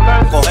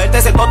 Cogerte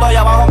ese toto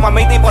allá abajo,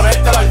 mamita, y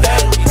ponértelo al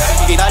del.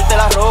 Quitarte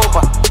la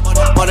ropa,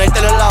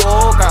 ponértelo en la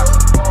boca,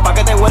 pa'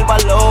 que te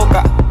vuelvas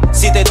loca.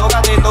 Si te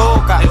toca, te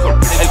toca.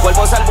 El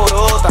cuerpo se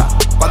alborota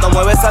cuando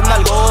mueves esas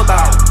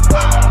nalgotas.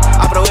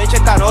 Aprovecha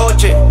esta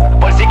noche,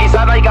 por si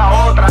quizá no haya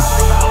otra. A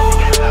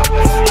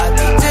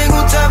ti te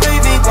gusta,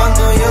 baby,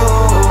 cuando yo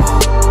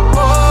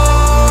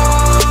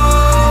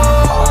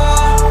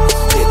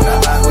te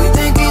trabajo y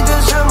te quito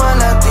esa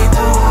mala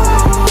actitud.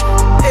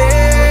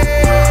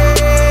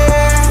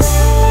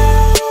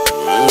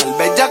 El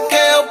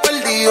bellaqueo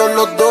perdido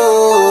los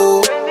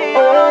dos.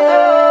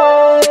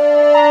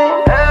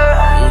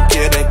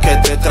 Quieres que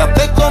te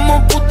trate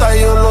como puta,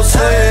 yo lo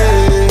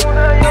sé.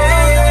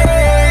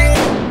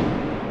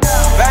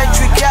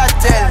 Country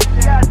Cartel,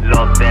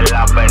 Los de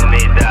la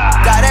avenida.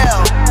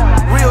 Darell,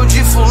 Real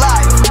G for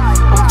life.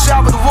 On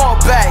top of the wall,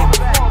 babe.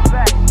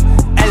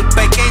 El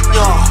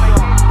pequeño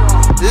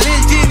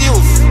Lil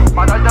Genius,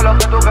 Matarte lo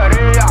que tú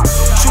querías.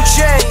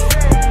 Chuché,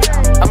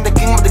 I'm the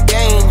king of the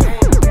game.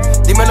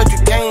 Dímelo, you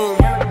game.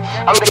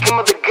 I'm the king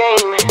of the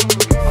game.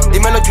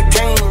 Dímelo, you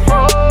game.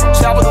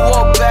 Top of the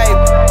wall, babe.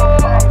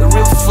 The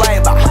real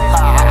flavor.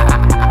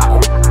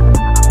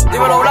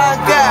 Dímelo,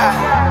 Blanca.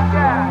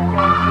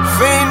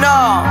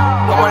 Fino,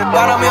 como el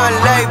pana mío del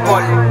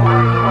label.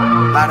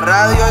 La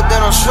radio es de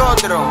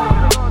nosotros,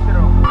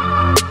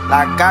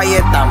 la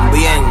calle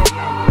también.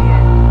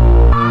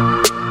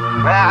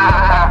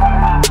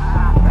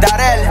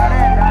 Darell,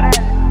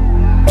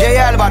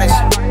 J. Álvarez,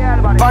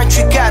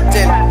 Punchy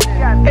Captain.